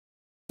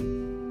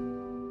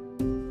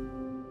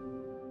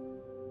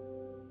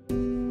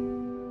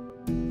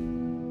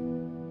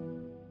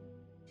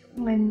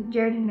when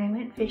Jared and I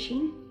went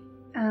fishing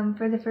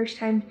for the first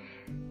time.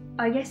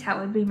 I guess that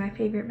would be my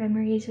favorite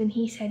memory, is when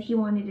he said he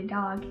wanted a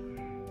dog.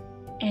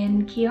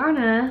 And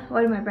Kiana,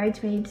 one of my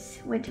bridesmaids,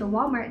 went to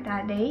Walmart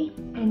that day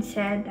and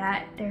said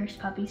that there's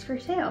puppies for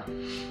sale.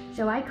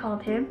 So I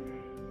called him.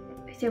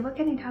 I said, what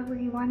kind of dog were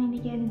you wanting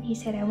again? And he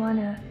said, I want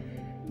a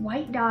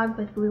white dog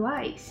with blue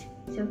eyes.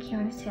 So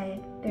Kiana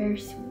said,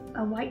 there's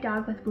a white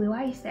dog with blue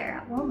eyes there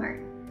at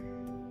Walmart.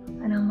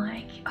 And I'm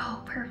like,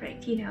 oh,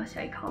 perfect, you know.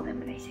 So I called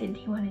him and I said, do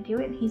you want to do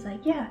it? And he's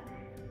like, yeah,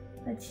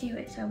 let's do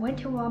it. So I went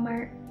to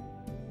Walmart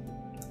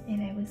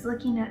and I was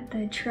looking at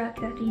the truck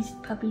that these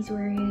puppies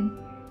were in.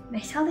 And I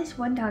saw this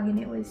one dog, and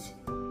it was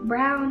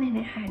brown and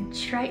it had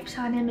stripes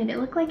on him and it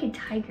looked like a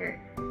tiger.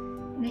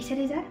 And I said,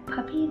 is that a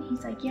puppy? And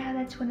he's like, yeah,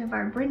 that's one of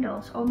our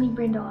brindles, only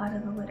brindle out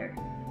of the litter.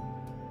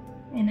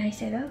 And I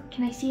said, oh,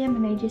 can I see him?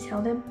 And I just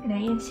held him and I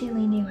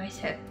instantly knew. I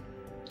said,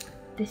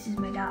 this is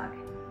my dog.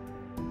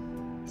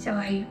 So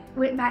I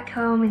went back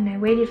home and I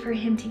waited for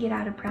him to get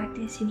out of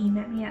practice, and he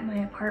met me at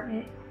my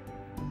apartment.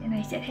 And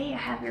I said, hey, I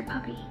have your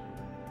puppy.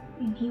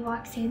 And he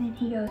walks in and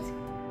he goes,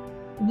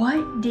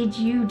 what did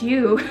you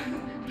do?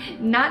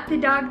 Not the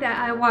dog that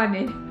I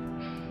wanted.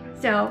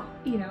 So,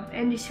 you know,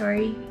 end of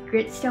story.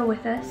 Grit's still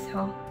with us,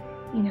 so,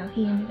 you know,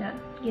 he ended up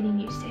getting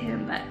used to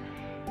him. But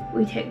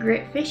we took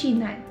Grit fishing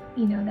that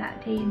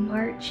day in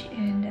March,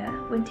 and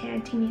went to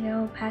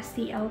Antonito, past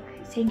the elk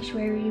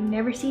sanctuary. We've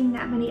never seen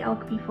that many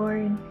elk before,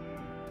 and,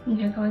 you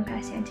know, going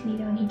past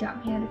Antonito, and he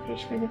taught me how to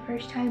fish for the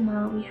first time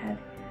while we had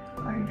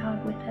our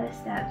dog with us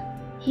that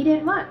he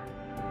didn't want.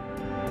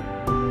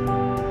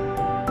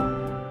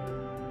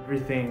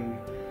 Everything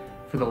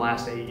for the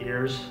last 8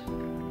 years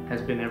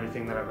has been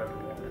everything that I've ever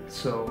wanted.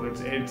 So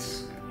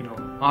it's you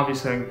know,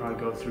 obviously I can probably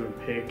go through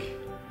and pick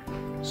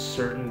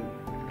certain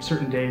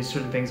days,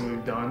 certain things that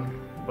we've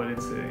done, but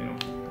it's you know,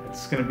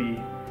 it's gonna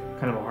be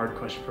kind of a hard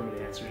question for me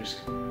to answer.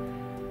 Just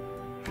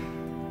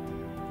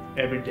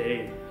every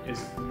day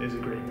is a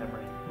great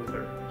memory with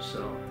her.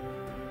 So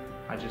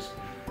I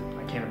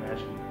can't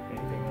imagine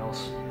anything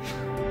else.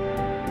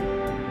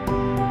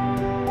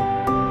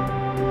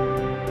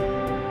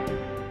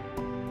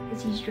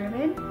 He's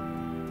driven,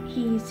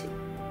 he's,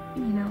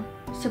 you know,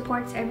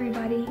 supports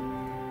everybody,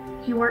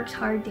 he works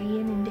hard day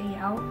in and day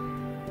out,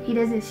 he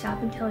doesn't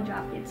stop until a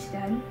job gets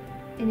done,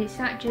 and it's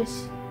not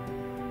just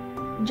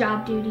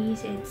job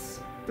duties, it's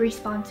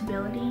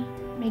responsibility,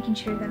 making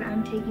sure that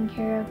I'm taken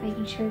care of,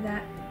 making sure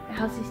that the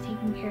house is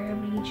taken care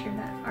of, making sure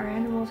that our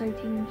animals are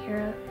taken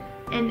care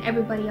of, and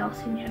everybody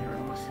else in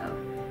general. So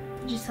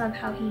I just love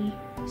how he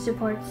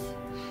supports,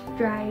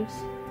 drives,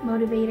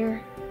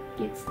 motivator,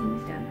 gets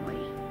things done the way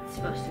it's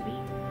supposed to be.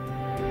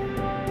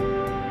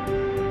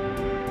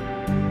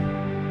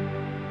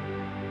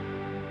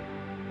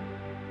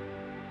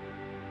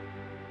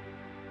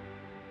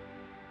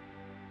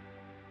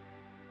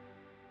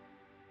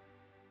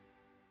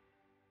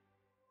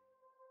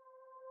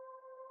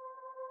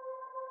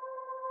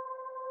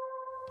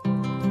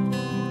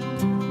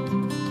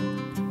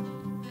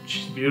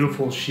 She's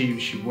beautiful,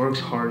 she works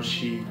hard,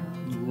 she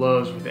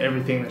loves with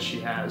everything that she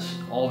has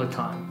all the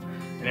time.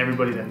 And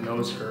everybody that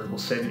knows her will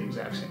say the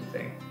exact same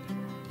thing.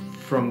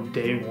 From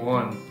day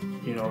one,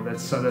 you know,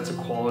 that's a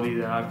quality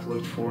that I've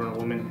looked for in a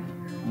woman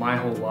my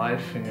whole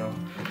life. And, you know,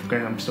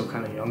 granted I'm still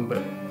kind of young,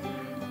 but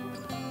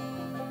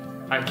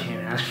I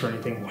can't ask for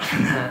anything more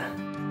than that.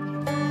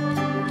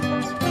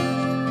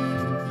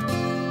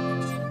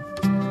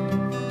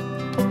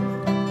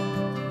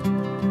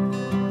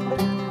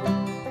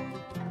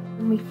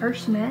 When we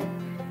first met,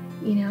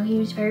 you know, he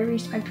was very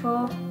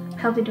respectful,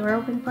 held the door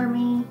open for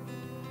me,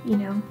 you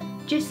know,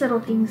 just little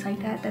things like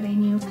that that I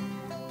knew,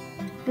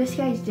 this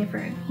guy's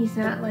different. He's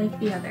not like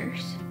the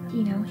others.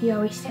 You know, he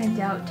always stands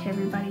out to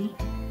everybody,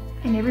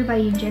 and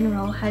everybody in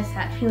general has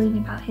that feeling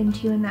about him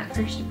too in that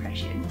first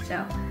impression.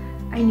 So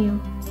I knew,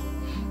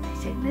 I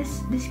said,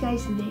 this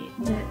guy's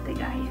the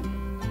guy.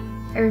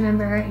 I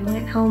remember I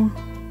went home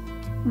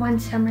one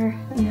summer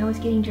and I was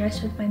getting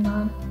dressed with my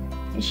mom,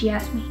 and she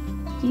asked me,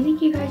 do you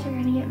think you guys are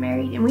gonna get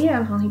married? And we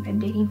have only been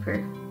dating for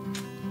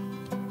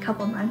a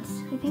couple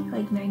months, I think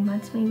like 9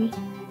 months maybe.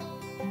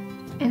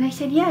 And I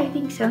said, yeah, I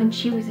think so. And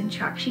she was in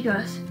shock. She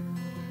goes,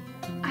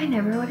 I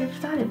never would have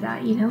thought of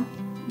that, you know,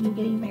 you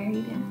getting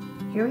married,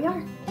 and here we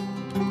are.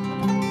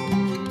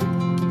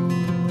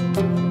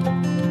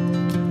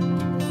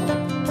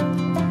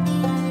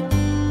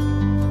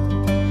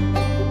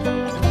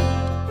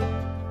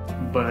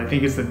 But I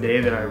think it's the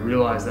day that I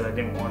realized that I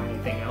didn't want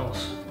anything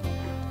else.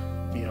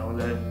 You know,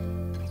 that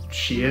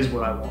she is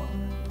what I want,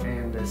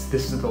 and this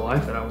is the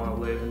life that I want to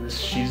live, and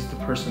she's the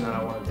person that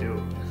I want to do.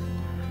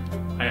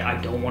 I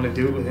don't want to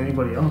do it with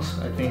anybody else.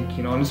 I think,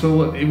 you know, and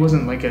so it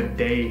wasn't like a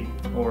day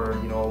or,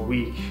 you know, a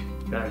week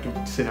that I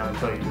could sit down and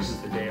tell you this is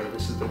the day or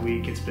this is the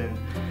week. It's been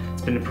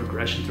a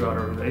progression throughout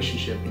our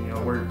relationship. And, you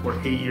know, we're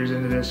 8 years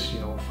into this, you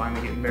know,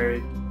 finally getting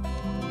married.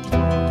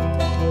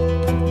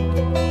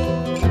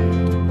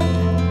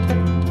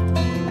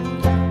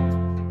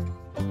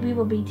 We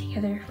will be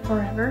together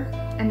forever,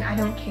 and I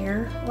don't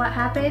care what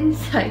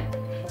happens. Like,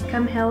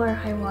 come hell or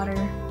high water,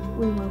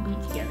 we will be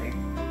together.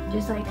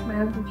 Just like my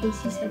Uncle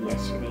Casey said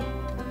yesterday.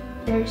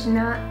 There's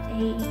not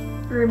a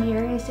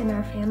Ramirez in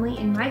our family,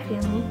 in my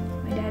family,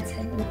 my dad's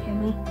side of the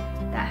family,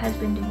 that has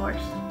been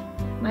divorced.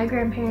 My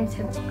grandparents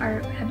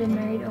have been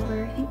married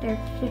over, I think they're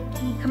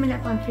 50, coming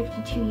up on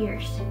 52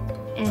 years.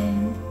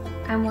 And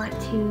I want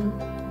to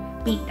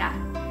beat that.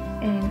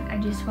 And I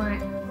just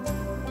want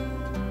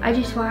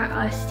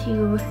us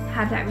to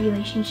have that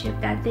relationship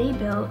that they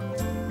built,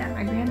 that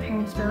my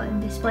grandparents built,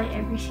 and display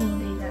every single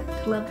day that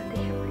the love that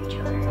they have for each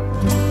other.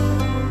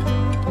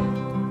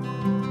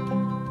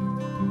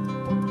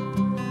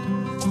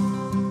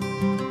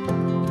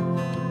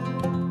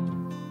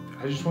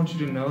 I just want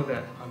you to know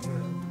that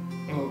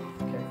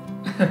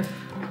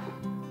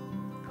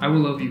I will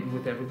love you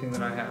with everything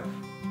that I have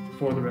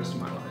for the rest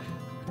of my life.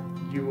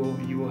 You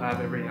will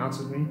have every ounce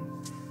of me.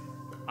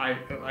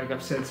 Like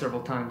I've said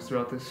several times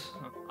throughout this,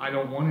 I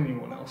don't want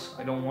anyone else.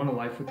 I don't want a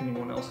life with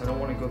anyone else. I don't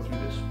want to go through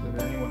this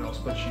with anyone else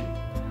but you.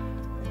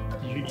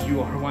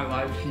 You are my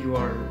life. You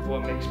are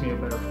what makes me a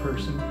better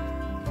person.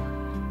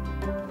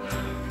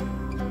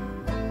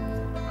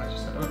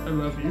 I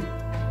love you.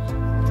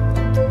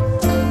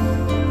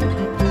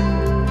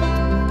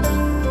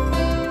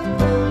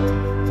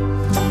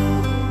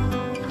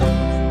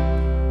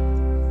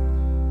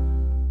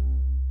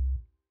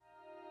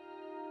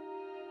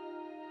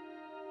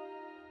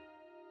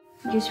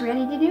 Just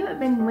ready to do it.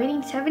 Been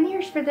waiting 7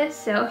 years for this,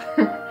 so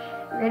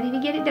ready to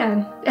get it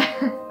done.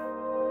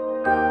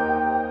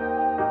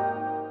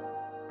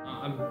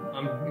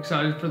 I'm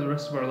excited for the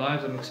rest of our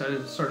lives. I'm excited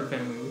to start a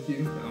family with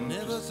you. I'm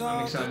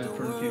excited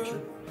for the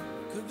future.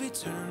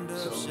 So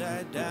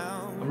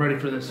I'm ready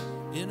for this.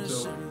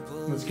 So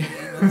let's get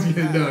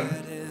it done.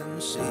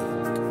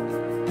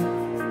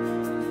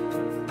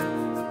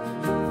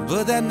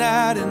 But that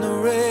night in the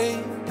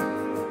rain,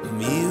 the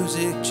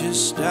music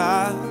just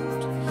stopped.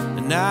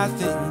 And I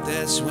think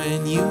that's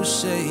when you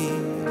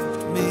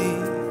saved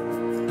me.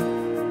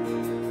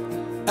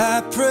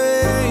 I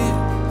pray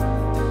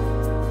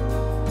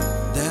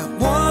that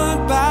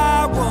one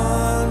by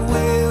one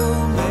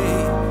we'll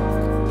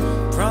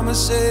make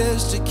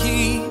promises to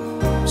keep,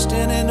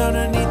 standing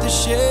underneath the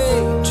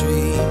shade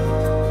tree.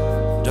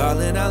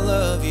 Darling, I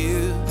love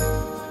you.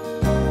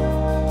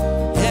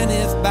 And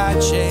if by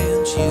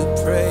chance you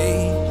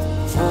pray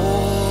for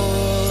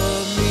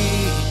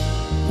me,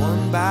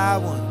 one by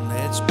one,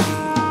 let's be.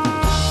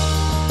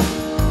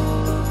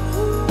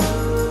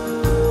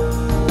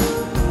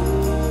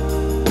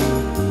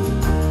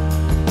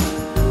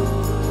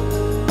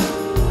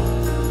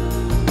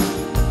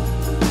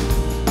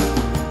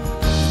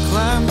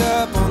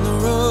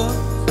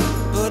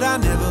 I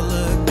never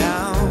looked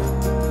down,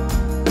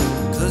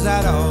 'cause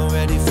I'd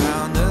already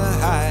found the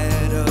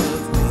height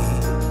of me.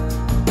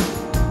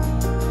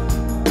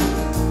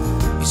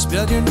 You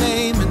spelled your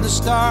name in the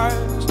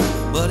stars,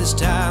 but it's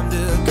time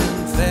to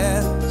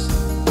confess,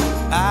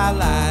 I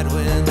lied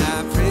when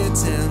I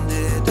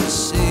pretended to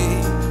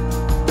see.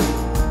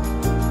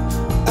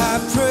 I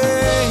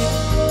pray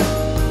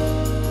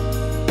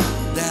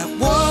that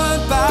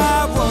one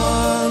by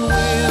one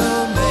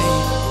we'll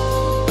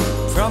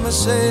make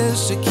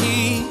promises to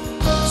keep,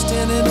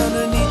 standing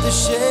underneath the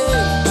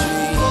shade tree.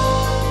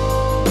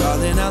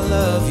 Darling, I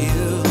love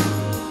you.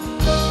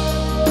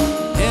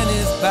 And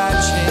if by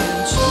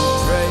chance you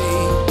pray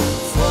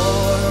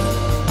for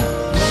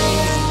me,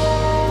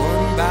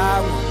 one by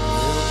one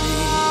we'll be.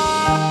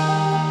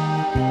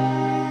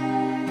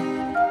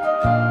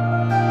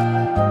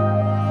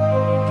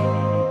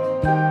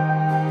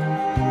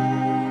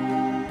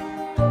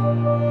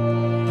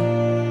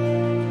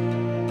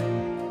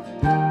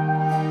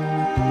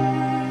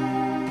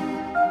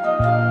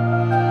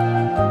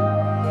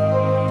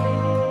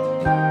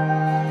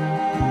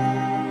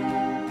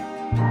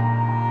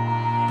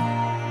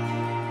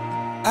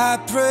 I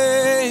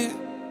pray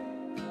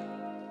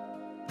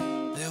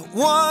that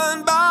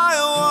one by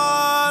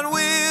one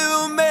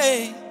we'll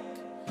make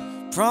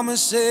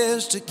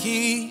promises to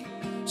keep,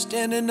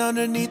 standing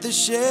underneath the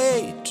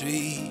shade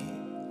tree.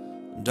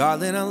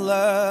 Darling, I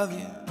love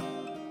you.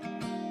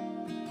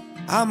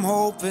 I'm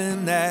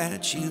hoping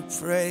that you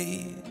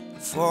pray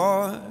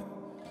for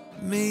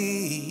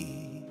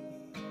me.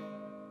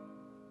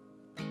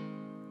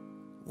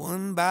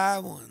 One by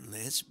one,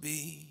 let's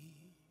be.